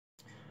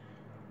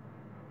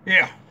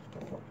Yeah,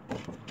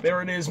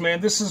 there it is,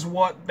 man. This is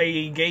what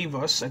they gave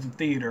us at the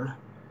theater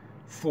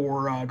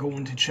for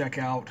going to check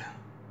out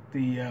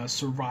the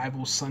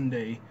Survival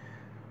Sunday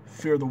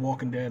Fear the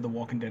Walking Dead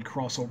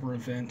crossover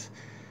event.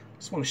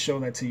 Just want to show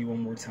that to you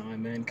one more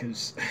time, man,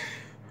 because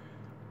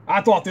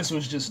I thought this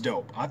was just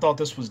dope. I thought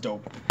this was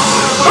dope.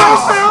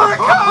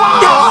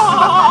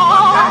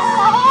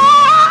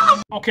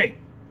 Okay,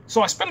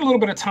 so I spent a little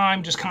bit of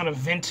time just kind of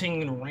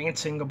venting and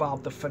ranting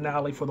about the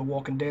finale for The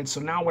Walking Dead. So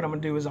now what I'm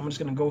going to do is I'm just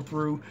going to go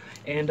through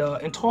and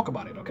talk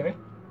about it, okay?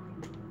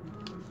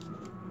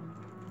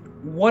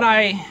 What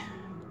I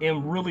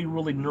am really,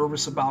 really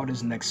nervous about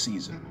is next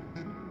season.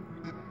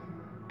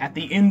 At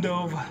the end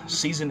of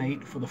Season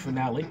 8 for the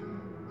finale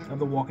of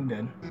The Walking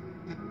Dead,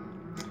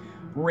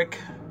 Rick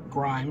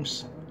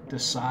Grimes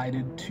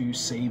decided to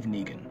save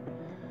Negan.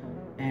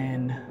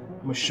 And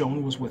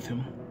Michonne was with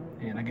him.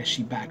 And I guess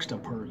she backed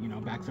up her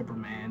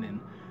man, and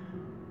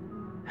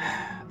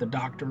the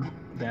doctor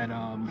that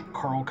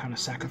Carl kind of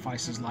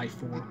sacrificed his life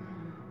for.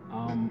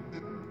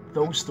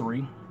 Those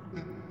three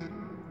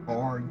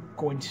are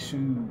going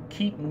to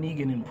keep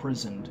Negan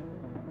imprisoned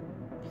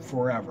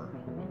forever.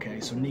 Okay,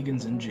 so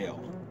Negan's in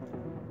jail.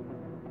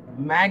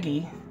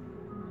 Maggie,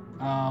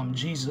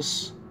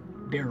 Jesus,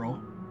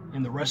 Daryl,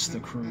 and the rest of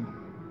the crew,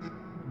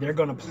 they're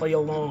gonna play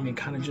along and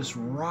kind of just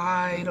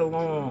ride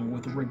along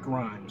with Rick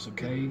Grimes,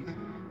 okay?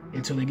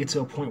 Until they get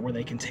to a point where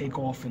they can take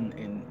off and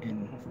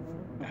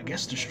I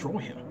guess destroy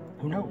him.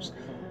 Who knows?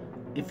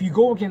 If you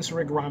go against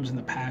Rick Grimes in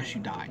the past,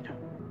 you died.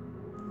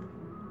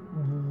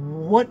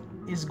 What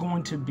is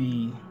going to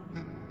be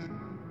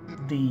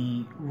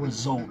the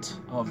result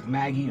of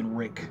Maggie and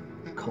Rick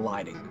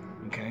colliding?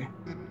 Okay?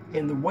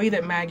 In the way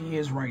that Maggie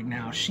is right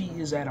now, she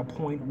is at a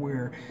point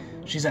where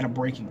she's at a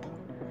breaking point.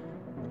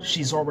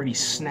 She's already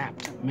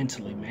snapped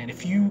mentally, man.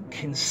 If you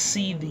can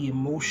see the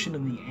emotion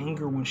and the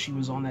anger when she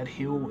was on that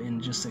hill and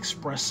just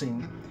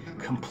expressing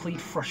complete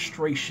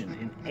frustration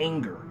and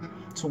anger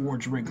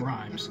towards Rick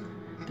Grimes,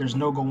 there's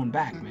no going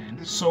back,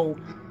 man. So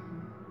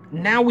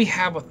now we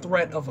have a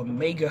threat of a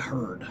mega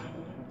herd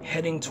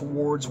heading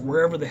towards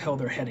wherever the hell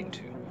they're heading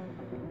to.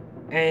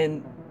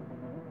 And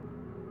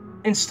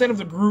instead of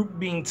the group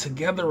being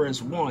together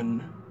as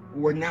one,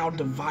 we're now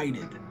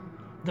divided.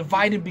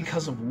 Divided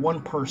because of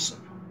one person.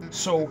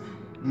 So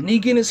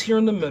Negan is here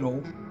in the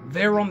middle,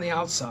 they're on the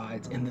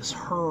outside, and this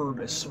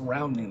herd is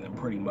surrounding them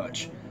pretty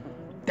much.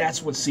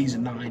 That's what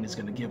Season 9 is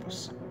going to give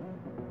us.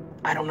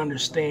 I don't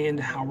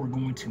understand how we're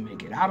going to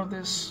make it out of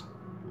this,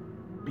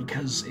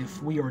 because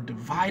if we are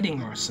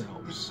dividing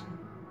ourselves,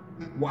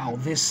 while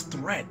this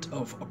threat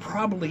of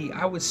probably,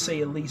 I would say,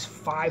 at least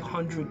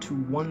 500 to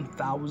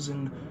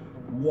 1,000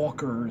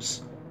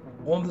 walkers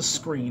on the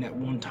screen at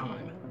one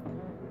time,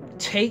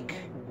 take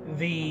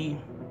the...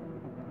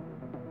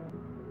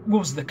 what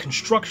was the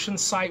construction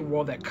site where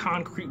all that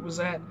concrete was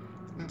at,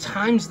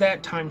 times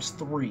that times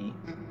 3,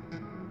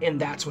 and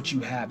that's what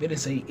you have. It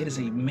is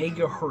a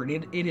mega herd.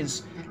 It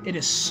is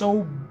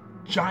so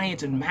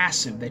giant and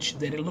massive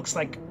that it looks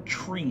like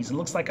trees. It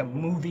looks like a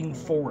moving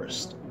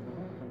forest,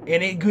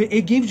 and it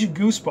gives you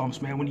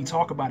goosebumps, man, when you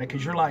talk about it,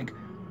 because you're like,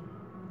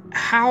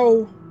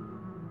 how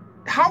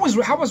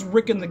is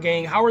Rick and the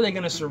gang, how are they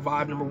going to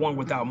survive, number one,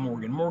 without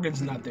Morgan?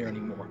 Morgan's not there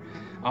anymore.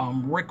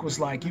 Rick was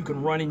like, you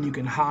can run and you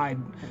can hide.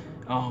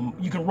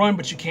 You can run,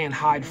 but you can't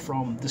hide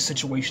from the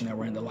situation that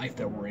we're in, the life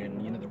that we're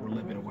in, that we're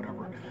living or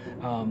whatever.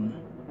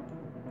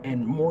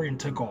 And Morgan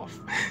took off.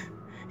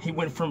 He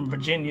went from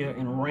Virginia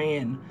and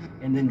ran,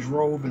 and then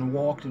drove and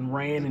walked and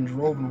ran and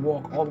drove and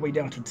walked all the way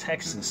down to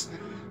Texas.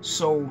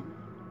 So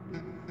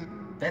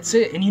that's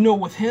it.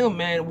 And with him,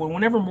 man,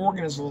 whenever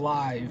Morgan is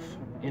alive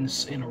in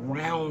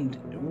around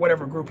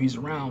whatever group he's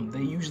around,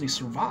 they usually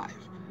survive.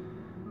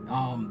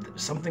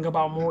 Something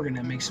about Morgan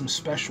that makes him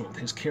special,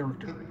 his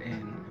character,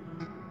 and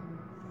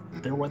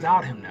they're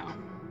without him now.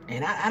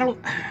 And I don't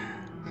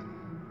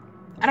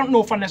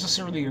know if I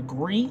necessarily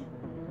agree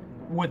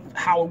with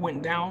how it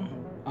went down,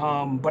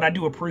 but I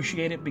do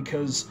appreciate it,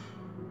 because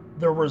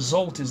the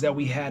result is that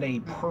we had a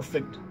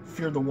perfect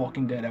Fear the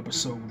Walking Dead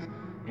episode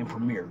and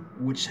premiere,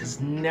 which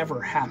has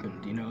never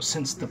happened,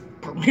 since the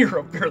premiere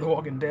of Fear the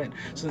Walking Dead,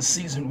 since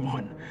Season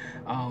 1.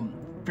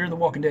 Fear the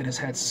Walking Dead has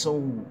had so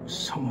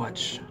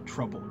much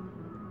trouble.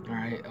 All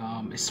right,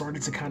 it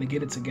started to kind of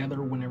get it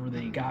together whenever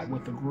they got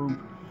with the group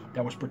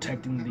that was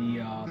protecting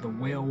the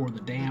well or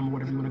the dam, or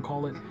whatever you want to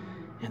call it.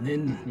 And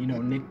then,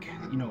 Nick,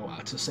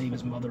 to save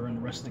his mother and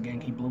the rest of the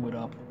gang, he blew it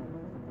up.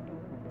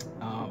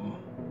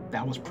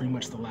 That was pretty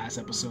much the last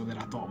episode that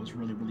I thought was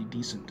really, really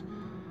decent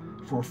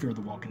for Fear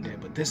the Walking Dead.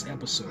 But this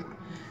episode,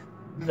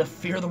 the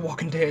Fear the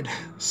Walking Dead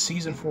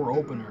Season 4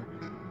 opener,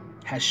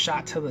 has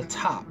shot to the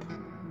top.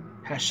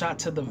 Has shot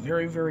to the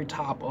very, very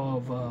top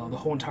of the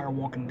whole entire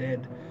Walking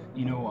Dead,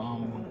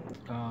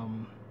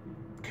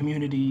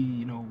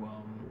 community,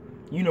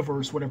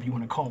 universe, whatever you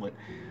want to call it.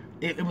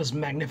 It was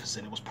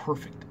magnificent. It was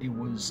perfect. It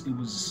was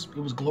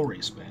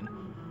glorious, man.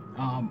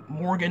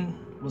 Morgan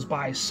was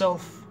by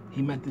himself.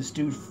 He met this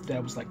dude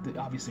that was like,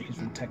 obviously he's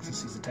from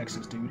Texas. He's a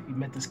Texas dude. He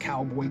met this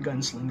cowboy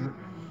gunslinger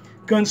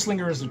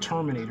Gunslinger is the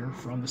Terminator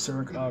from the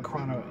Sarah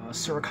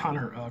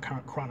Connor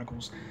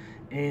Chronicles,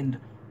 and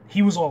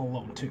he was all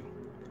alone too.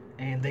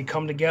 And they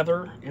come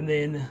together, and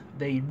then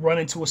they run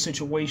into a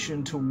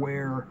situation to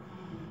where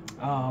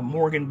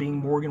Morgan, being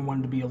Morgan,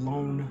 wanted to be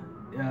alone.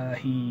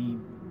 He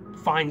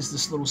finds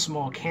this little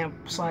small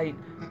campsite,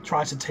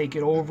 tries to take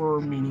it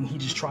over, meaning he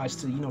just tries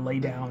to, lay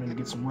down and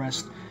get some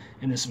rest.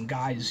 And then some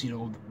guys,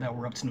 that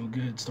were up to no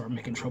good start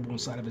making trouble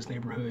inside of his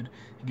neighborhood.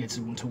 He gets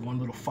into one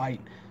little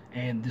fight,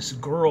 and this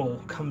girl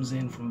comes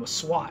in from a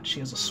SWAT. She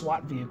has a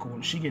SWAT vehicle,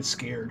 and she gets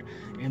scared,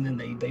 and then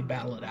they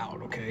battle it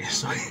out, okay?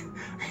 So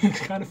it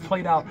kind of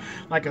played out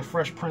like a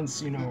Fresh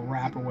Prince,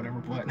 rap or whatever,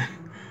 but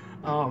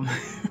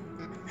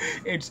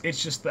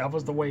it's just, that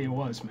was the way it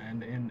was,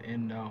 man,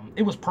 and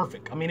it was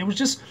perfect. I mean, it was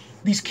just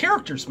these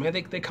characters, man,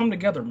 they come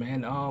together,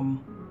 man.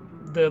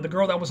 The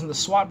girl that was in the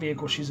SWAT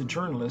vehicle, she's a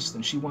journalist,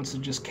 and she wants to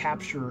just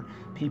capture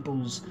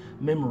people's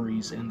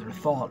memories and their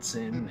thoughts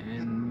and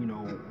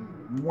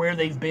where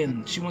they've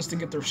been. She wants to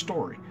get their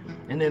story,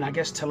 and then I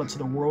guess tell it to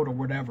the world or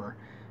whatever.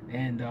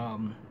 And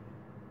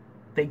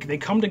they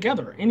come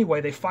together.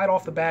 Anyway, they fight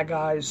off the bad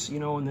guys,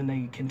 and then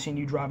they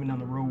continue driving down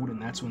the road, and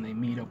that's when they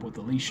meet up with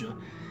Alycia.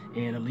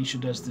 And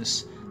Alycia does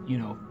this,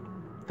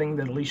 thing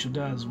that Alycia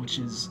does, which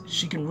is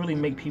she can really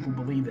make people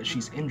believe that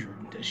she's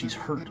injured, that she's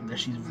hurt, that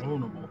she's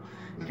vulnerable.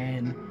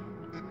 And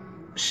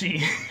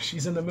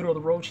she's in the middle of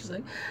the road. She's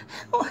like,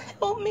 "Oh,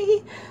 help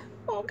me.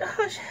 Oh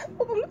gosh,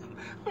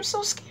 I'm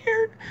so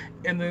scared."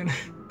 And then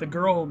the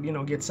girl,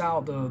 gets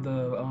out,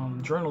 the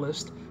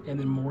journalist, and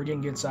then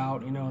Morgan gets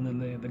out, and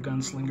then the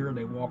gunslinger,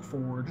 they walk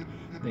forward,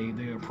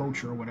 they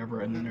approach her or whatever,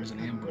 and then there's an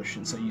ambush.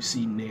 And so you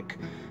see Nick,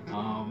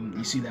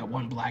 you see that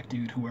one black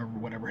dude,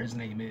 whatever his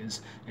name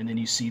is, and then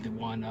you see the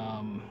one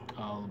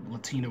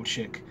Latino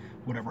chick,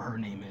 whatever her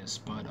name is.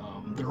 But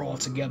they're all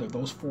together.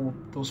 Those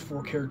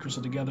four characters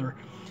are together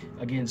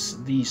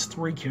against these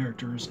three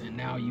characters, and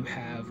now you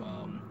have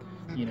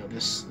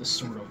this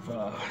sort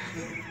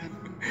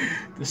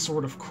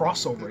of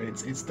crossover.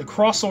 It's the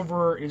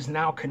crossover is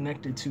now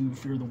connected to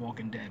Fear the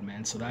Walking Dead,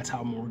 man. So that's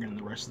how Morgan and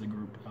the rest of the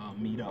group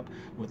meet up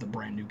with the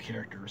brand new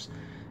characters,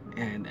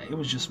 and it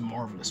was just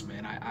marvelous,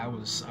 man. I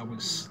was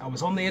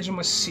on the edge of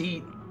my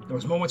seat. There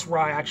was moments where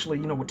I actually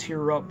would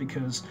tear up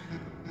because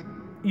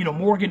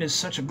Morgan is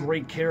such a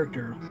great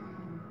character.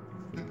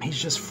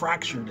 He's just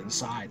fractured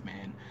inside,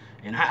 man.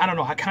 And I don't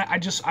know,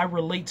 I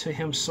relate to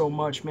him so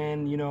much,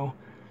 man,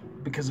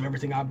 because of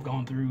everything I've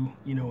gone through,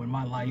 in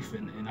my life,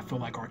 and I feel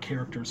like our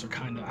characters are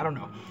kind of, I don't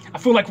know, I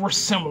feel like we're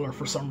similar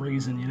for some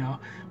reason,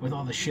 with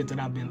all the shit that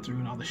I've been through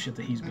and all the shit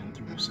that he's been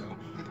through. So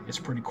it's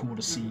pretty cool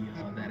to see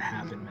that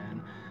happen,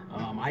 man.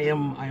 I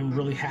am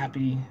really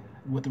happy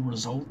with the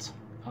result.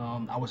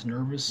 I was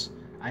nervous.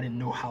 I didn't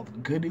know how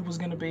good it was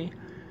going to be.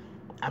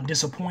 I'm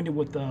disappointed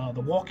with the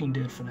Walking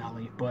Dead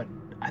finale, but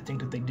I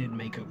think that they did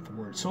make up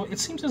for it. So it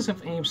seems as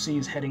if AMC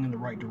is heading in the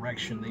right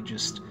direction. They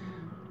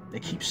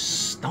keep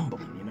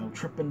stumbling,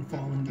 tripping,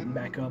 falling, getting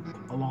back up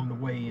along the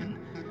way, and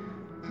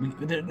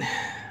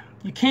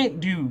you can't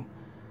do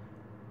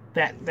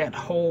that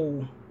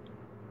whole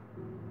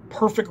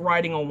perfect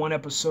writing on one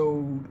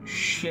episode,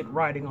 shit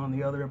writing on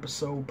the other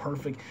episode,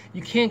 perfect.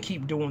 You can't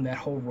keep doing that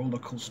whole roller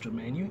coaster,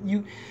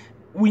 man.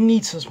 We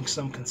need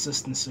some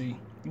consistency.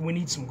 We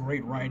need some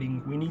great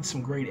writing. We need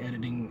some great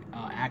editing,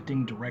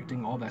 acting,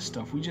 directing, all that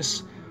stuff.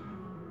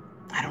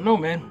 I don't know,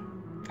 man.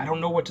 I don't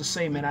know what to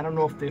say, man. I don't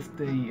know if the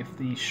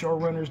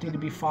showrunners need to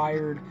be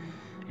fired,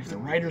 if the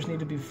writers need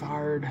to be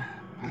fired.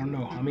 I don't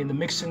know. I mean, the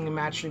mixing and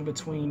matching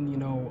between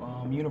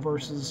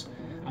universes,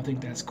 I think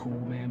that's cool,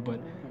 man. But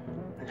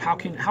how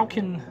can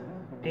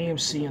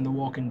AMC and the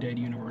Walking Dead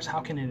universe, how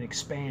can it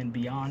expand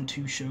beyond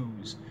 2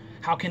 shows?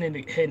 How can it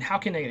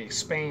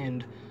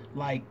expand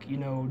like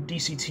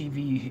DC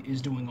TV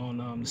is doing on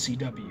the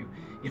CW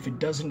if it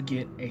doesn't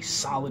get a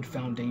solid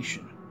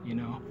foundation?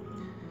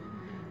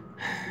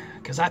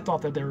 Because I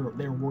thought that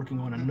they're working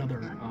on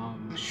another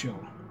show,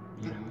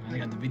 and they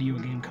got the video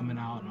game coming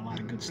out and a lot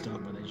of good stuff,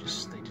 but they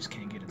just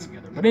can't get it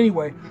together. But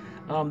anyway,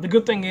 the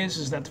good thing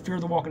is that the Fear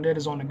the Walking Dead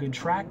is on a good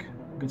track,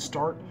 good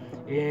start,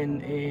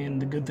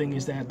 and the good thing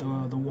is that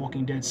the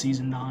Walking Dead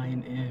season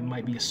 9 it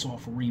might be a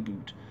soft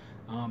reboot,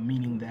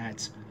 meaning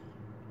that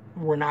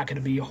we're not going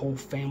to be a whole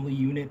family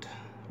unit.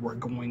 We're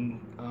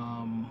going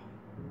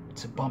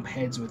to bump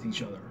heads with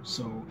each other.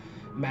 So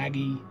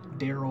Maggie,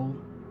 Daryl,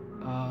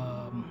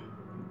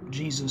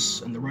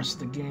 Jesus, and the rest of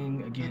the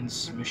gang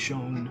against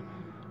Michonne,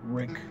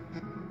 Rick,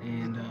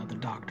 and the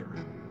Doctor.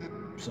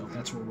 So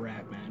that's where we're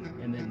at, man.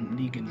 And then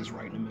Negan is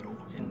right in the middle,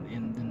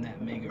 in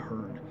that mega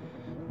herd,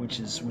 which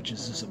is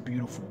just a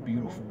beautiful,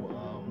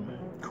 beautiful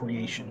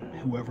creation.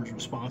 Whoever's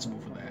responsible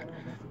for that.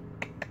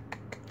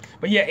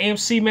 But yeah,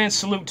 AMC, man,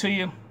 salute to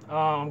you.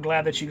 I'm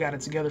glad that you got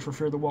it together for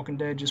Fear the Walking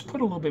Dead. Just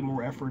put a little bit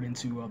more effort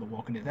into The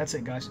Walking Dead. That's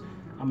it, guys.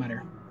 I'm out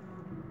here.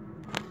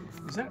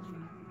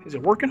 Is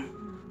it working?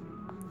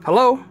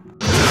 Hello?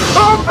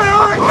 Oh,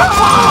 Barry!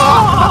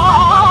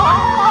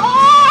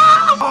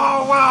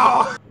 Oh,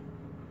 wow!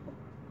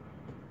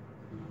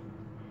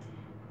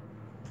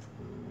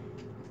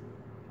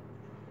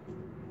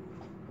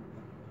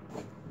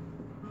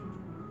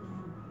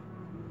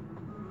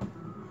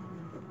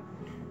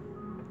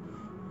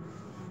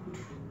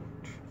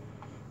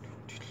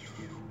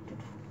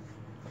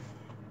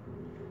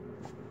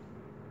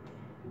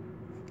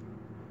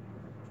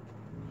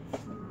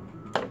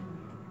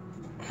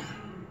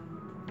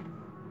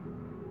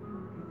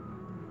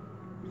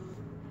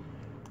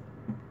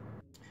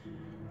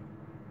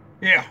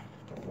 Yeah.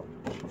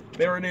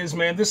 There it is,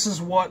 man. This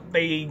is what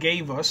they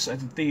gave us at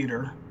the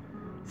theater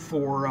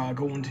for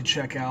going to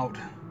check out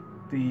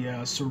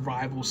the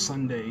Survival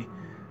Sunday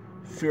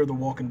Fear the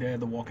Walking Dead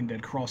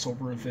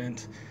crossover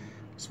event.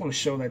 Just want to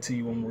show that to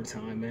you one more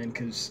time, man,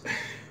 because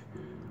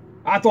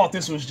I thought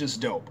this was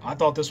just dope. I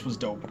thought this was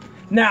dope.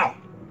 Now,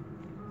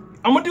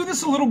 I'm going to do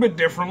this a little bit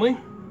differently.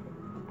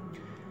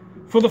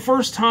 For the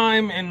first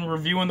time in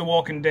reviewing The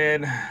Walking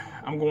Dead,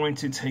 I'm going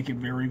to take it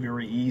very,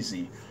 very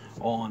easy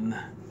on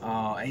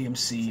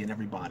AMC and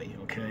everybody,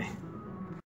 okay?